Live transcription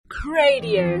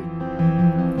Radio.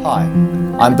 Hi,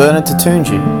 I'm Bernard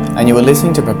Tatunji, and you are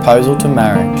listening to Proposal to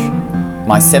Marriage,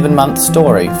 my 7-month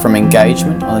story from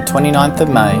engagement on the 29th of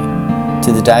May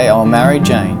to the day I will marry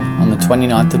Jane on the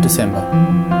 29th of December.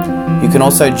 You can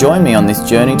also join me on this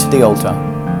journey to the altar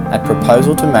at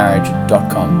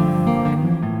proposaltomarriage.com.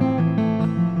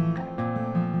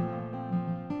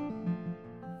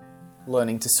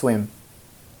 Learning to swim.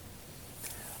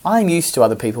 I am used to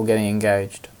other people getting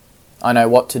engaged. I know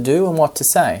what to do and what to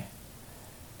say.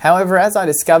 However, as I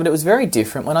discovered, it was very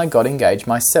different when I got engaged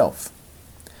myself.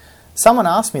 Someone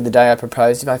asked me the day I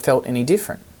proposed if I felt any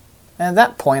different. And at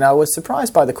that point I was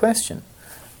surprised by the question.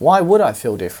 Why would I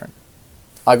feel different?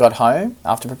 I got home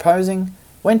after proposing,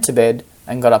 went to bed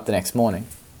and got up the next morning.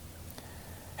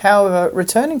 However,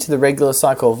 returning to the regular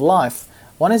cycle of life,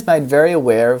 one is made very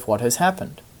aware of what has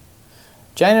happened.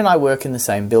 Jane and I work in the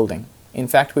same building. In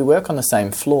fact, we work on the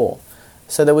same floor,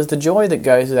 so there was the joy that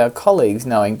goes with our colleagues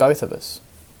knowing both of us.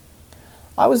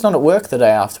 I was not at work the day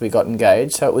after we got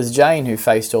engaged, so it was Jane who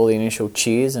faced all the initial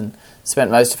cheers and spent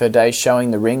most of her days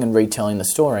showing the ring and retelling the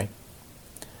story.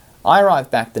 I arrived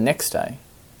back the next day,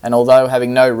 and although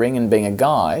having no ring and being a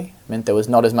guy meant there was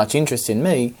not as much interest in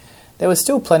me, there was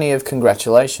still plenty of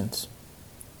congratulations.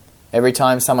 Every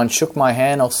time someone shook my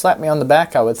hand or slapped me on the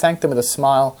back, I would thank them with a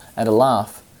smile and a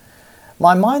laugh.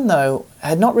 My mind, though,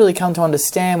 had not really come to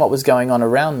understand what was going on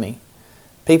around me.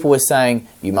 People were saying,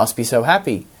 "You must be so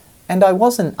happy," and I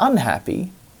wasn't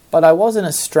unhappy, but I was in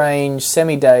a strange,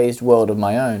 semi-dazed world of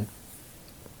my own.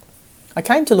 I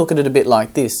came to look at it a bit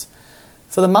like this.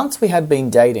 For the months we had been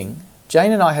dating,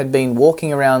 Jane and I had been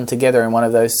walking around together in one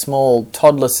of those small,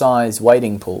 toddler-sized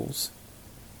wading pools.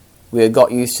 We had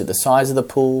got used to the size of the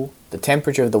pool, the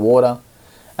temperature of the water,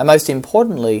 and most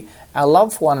importantly, our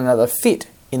love for one another fit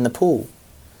in the pool.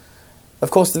 Of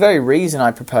course, the very reason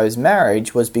I proposed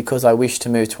marriage was because I wished to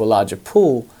move to a larger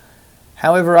pool.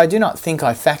 However, I do not think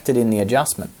I factored in the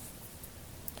adjustment.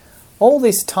 All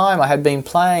this time I had been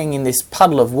playing in this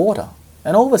puddle of water,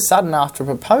 and all of a sudden after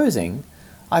proposing,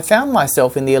 I found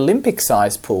myself in the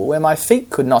Olympic-sized pool where my feet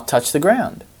could not touch the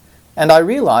ground, and I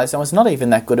realised I was not even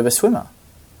that good of a swimmer.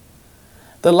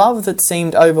 The love that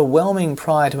seemed overwhelming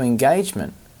prior to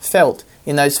engagement felt,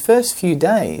 in those first few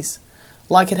days,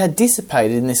 like it had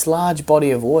dissipated in this large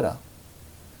body of water.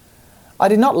 I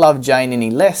did not love Jane any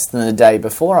less than the day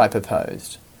before I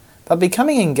proposed, but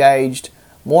becoming engaged,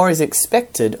 more is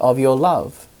expected of your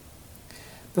love.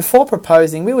 Before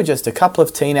proposing, we were just a couple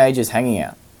of teenagers hanging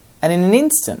out, and in an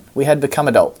instant we had become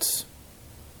adults.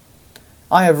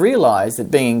 I have realised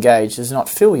that being engaged does not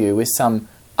fill you with some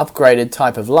upgraded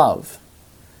type of love.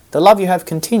 The love you have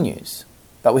continues,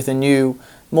 but with a new,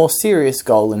 more serious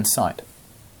goal in sight.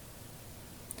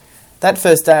 That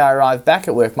first day I arrived back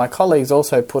at work, my colleagues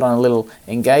also put on a little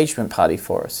engagement party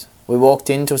for us. We walked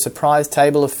into a surprise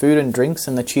table of food and drinks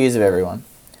and the cheers of everyone.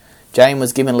 Jane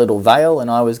was given a little veil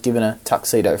and I was given a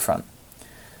tuxedo front.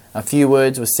 A few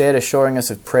words were said assuring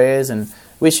us of prayers and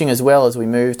wishing as well as we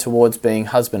moved towards being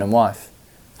husband and wife.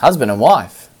 Husband and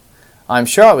wife! I'm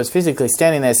sure I was physically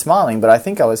standing there smiling, but I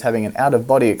think I was having an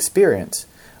out-of-body experience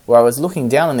where I was looking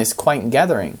down on this quaint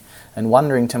gathering and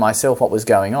wondering to myself what was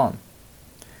going on.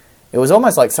 It was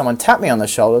almost like someone tapped me on the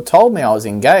shoulder, told me I was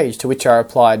engaged, to which I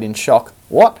replied in shock,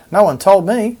 "What? No one told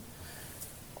me."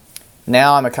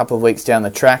 Now I'm a couple of weeks down the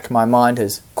track, my mind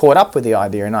has caught up with the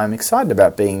idea and I'm excited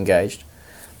about being engaged.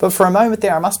 But for a moment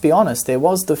there, I must be honest, there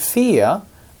was the fear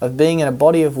of being in a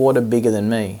body of water bigger than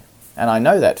me. And I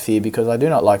know that fear because I do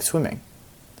not like swimming.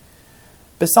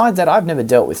 Besides that, I've never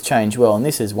dealt with change well, and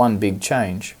this is one big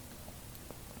change.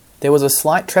 There was a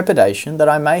slight trepidation that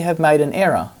I may have made an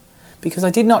error, because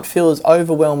I did not feel as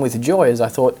overwhelmed with joy as I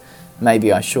thought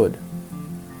maybe I should.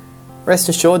 Rest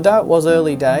assured though, it was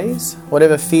early days.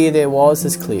 Whatever fear there was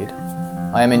has cleared.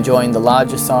 I am enjoying the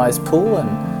larger sized pool and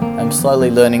am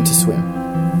slowly learning to swim.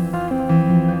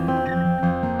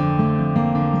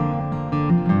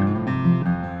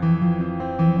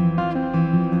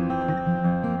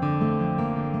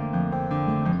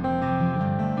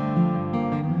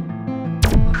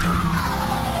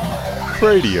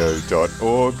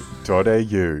 Radio.org.au